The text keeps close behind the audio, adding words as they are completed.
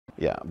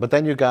Yeah, but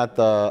then you got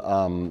the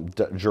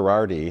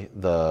Girardi,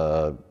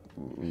 the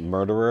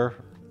murderer.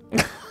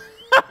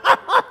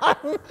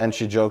 And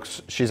she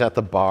jokes, she's at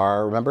the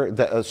bar. Remember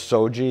that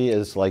Soji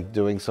is like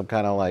doing some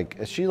kind of like,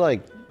 is she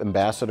like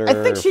ambassador? I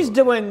think she's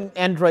doing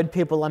Android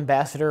People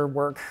ambassador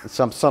work.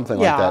 Something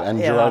like that. And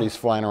Girardi's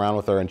flying around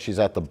with her, and she's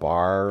at the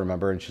bar,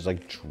 remember? And she's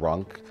like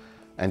drunk.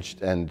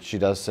 And she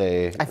does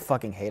say... I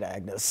fucking hate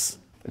Agnes.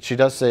 She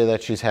does say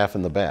that she's half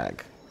in the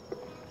bag.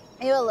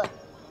 Hey, well, look,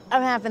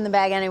 I'm half in the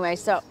bag anyway,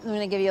 so I'm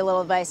going to give you a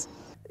little advice.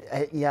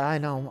 Yeah, I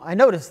know. I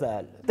noticed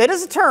that. That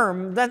is a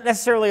term, not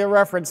necessarily a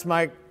reference,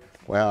 Mike.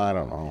 Well, I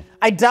don't know.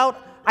 I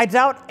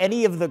doubt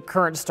any of the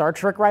current Star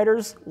Trek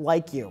writers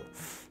like you.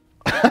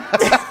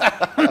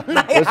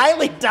 I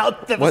highly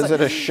doubt them. Was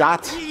it a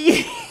shot?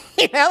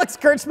 Alex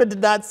Kurtzman did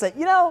not say,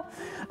 you know,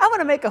 I want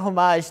to make a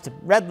homage to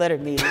Red Letter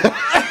Media.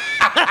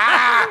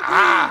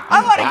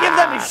 I want to give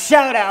them a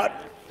shout out.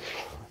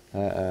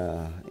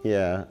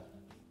 Yeah.